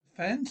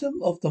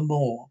Phantom of the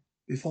Moor.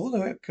 Before the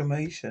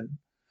Reformation,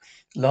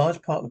 a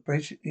large part of the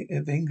British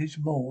of English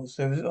moors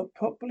there was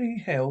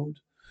properly held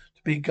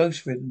to be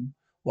ghost-ridden.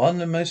 One of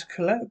the most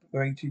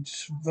collaborated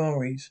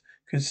stories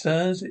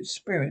concerns its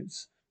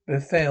spirits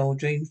befell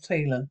James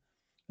Taylor,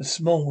 a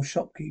small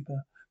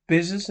shopkeeper.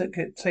 Business that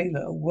kept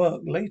Taylor at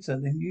work later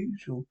than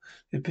usual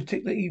this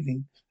particular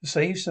evening. To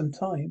save some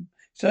time,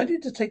 he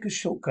decided to take a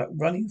shortcut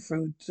running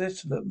through a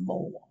desolate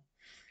moor.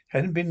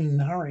 Hadn't been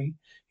in a hurry,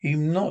 he'd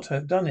not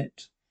have done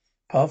it.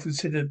 Path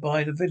considered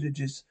by the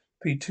villagers to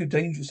be too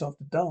dangerous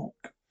after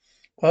dark.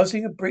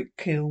 Passing a brick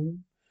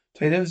kiln,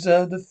 Taylor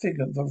observed the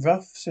figure of a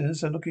rough,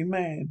 sinister-looking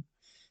man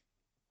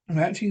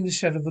crouching in the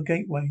shadow of a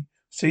gateway.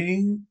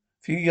 Proceeding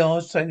a few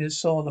yards, Taylor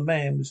saw the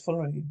man was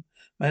following him.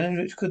 A manner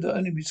which could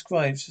only be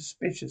described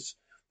suspicious,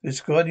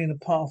 describing the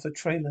path the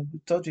trailer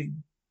was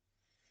dodging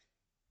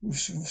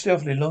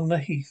stealthily along the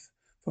heath,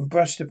 from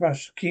brush to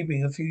brush,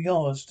 keeping a few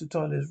yards to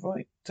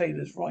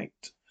Taylor's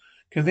right.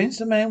 Convinced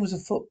the man was a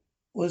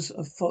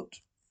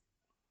footpad,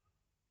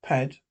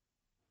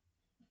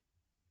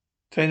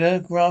 Taylor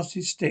grasped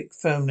his stick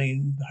firmly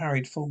and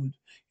hurried forward.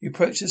 He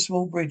approached a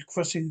small bridge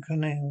crossing the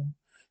canal.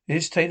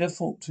 This, Taylor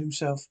thought to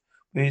himself,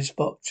 was his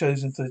spot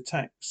chosen for the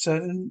attack.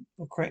 Certain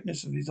of the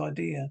correctness of his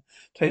idea,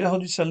 Taylor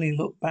halted suddenly and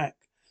looked back.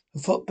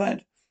 The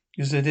footpad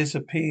had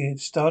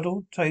disappeared.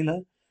 Startled,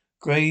 Taylor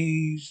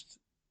gazed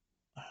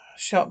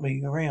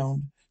sharply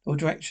around all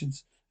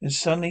directions, and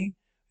suddenly,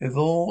 with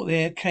all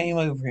there came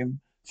over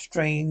him, a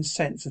strange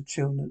sense of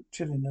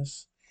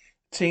chilliness.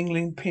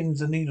 Tingling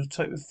pins and needle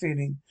type of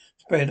feeling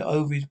spread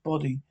over his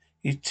body.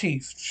 His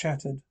teeth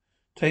chattered.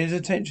 Taylor's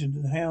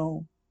attention to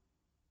how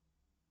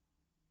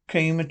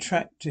came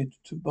attracted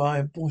to by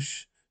a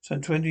bush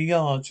some 20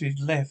 yards to his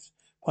left,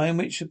 behind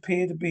which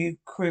appeared to be a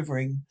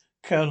quivering,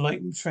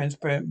 cloud-like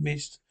transparent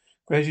mist,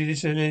 gradually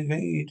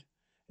dissipated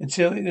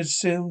until it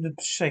assumed the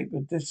shape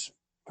of this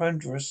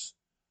ponderous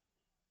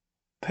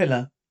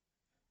pillar.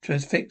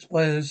 Transfixed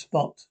by the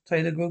spot,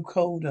 Taylor grew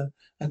colder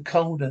and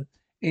colder.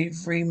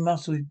 Every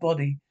muscle of his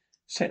body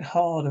set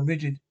hard and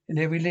rigid. In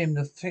every limb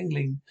the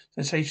tingling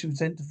sensation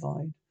was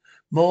intensified.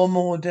 More and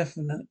more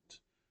definite.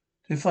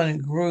 To find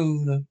it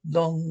grew the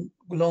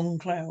long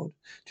cloud,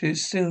 till it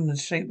assumed the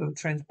shape of a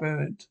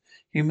transparent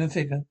human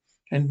figure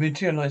and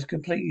materialized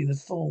completely in the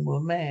form of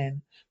a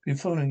man been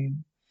following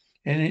him.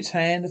 In its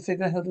hand the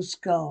figure held a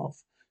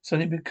scarf.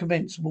 Suddenly it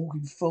commenced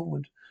walking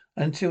forward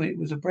until it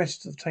was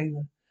abreast of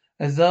Taylor.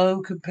 As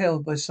though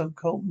compelled by some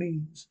occult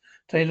means,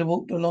 Taylor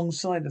walked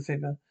alongside the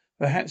figure,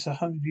 perhaps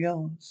 100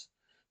 yards.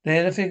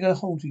 There the figure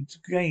halted to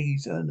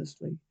gaze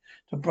earnestly.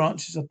 The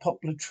branches of a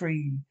poplar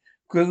tree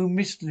grew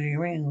mistily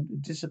around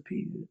and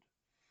disappeared.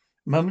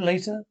 A moment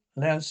later,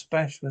 a loud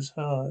splash was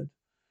heard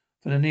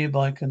from the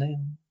nearby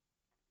canal.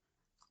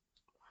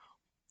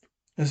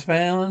 The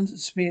sound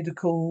smeared to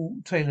call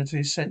Taylor to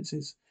his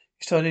senses.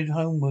 He started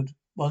homeward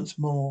once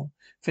more.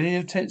 Feeling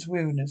of tense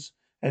weariness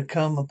had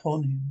come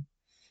upon him.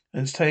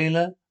 As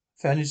Taylor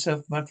found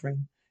himself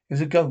muttering, it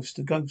was a ghost,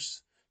 a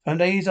ghost. Some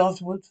days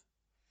afterward,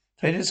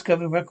 Taylor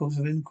discovered records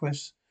of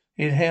inquests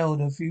he had held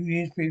a few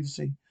years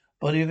previously.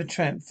 Body of a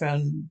tramp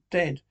found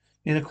dead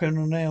near the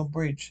Criminal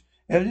Bridge.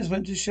 Evidence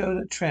went to show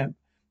that tramp,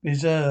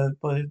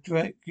 reserved by the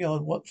direct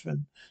yard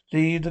watchman,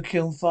 leave the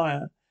kiln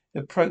fire,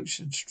 approach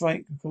and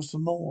strike across the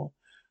moor,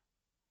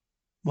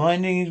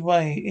 winding his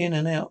way in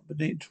and out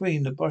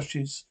between the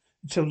bushes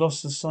until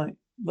lost to sight.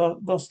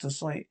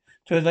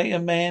 2 days later, a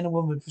man and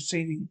woman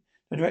proceeding in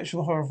the direction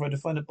of horrified to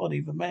find the body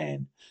of a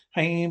man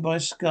hanging by a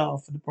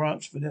scarf from the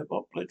branch of a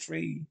poplar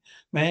tree.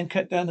 Man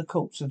cut down the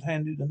corpse and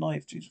handed a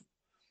knife to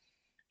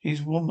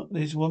his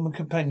woman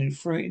companion, who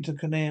threw it into the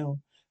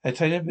canal. Had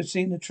Taylor ever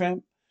seen the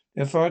tramp?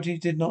 The authorities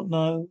did not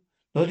know,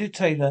 nor did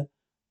Taylor,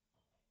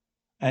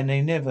 and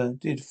they never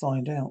did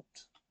find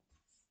out.